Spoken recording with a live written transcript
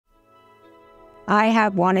I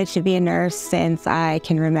have wanted to be a nurse since I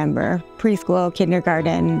can remember. Preschool,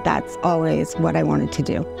 kindergarten, that's always what I wanted to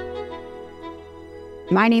do.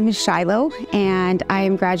 My name is Shiloh, and I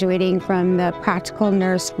am graduating from the Practical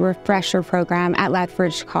Nurse Refresher Program at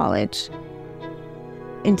Lethbridge College.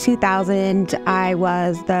 In 2000, I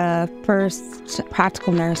was the first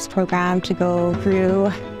practical nurse program to go through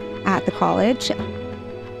at the college.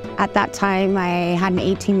 At that time, I had an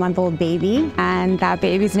 18-month-old baby, and that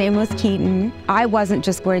baby's name was Keaton. I wasn't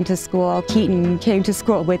just going to school. Keaton came to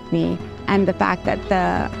school with me, and the fact that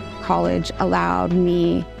the college allowed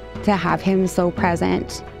me to have him so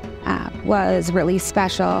present was really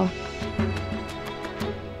special.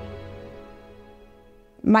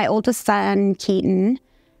 My oldest son, Keaton,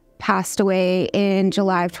 passed away in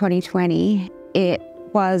July of 2020. It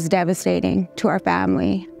was devastating to our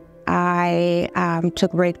family. I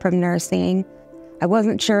took a break from nursing. I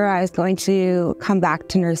wasn't sure I was going to come back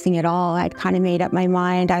to nursing at all. I'd kind of made up my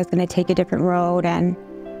mind I was going to take a different road, and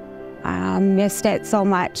missed it so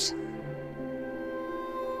much.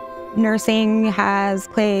 Nursing has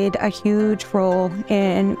played a huge role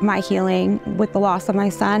in my healing with the loss of my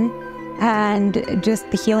son and just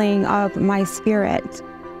the healing of my spirit.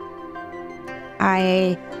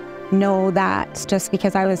 I know that just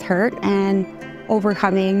because I was hurt and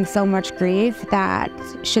overcoming so much grief, that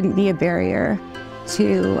shouldn't be a barrier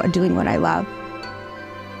to doing what I love.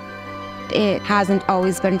 It hasn't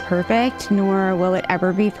always been perfect, nor will it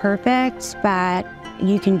ever be perfect, but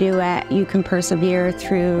you can do it. You can persevere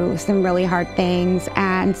through some really hard things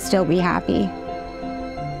and still be happy.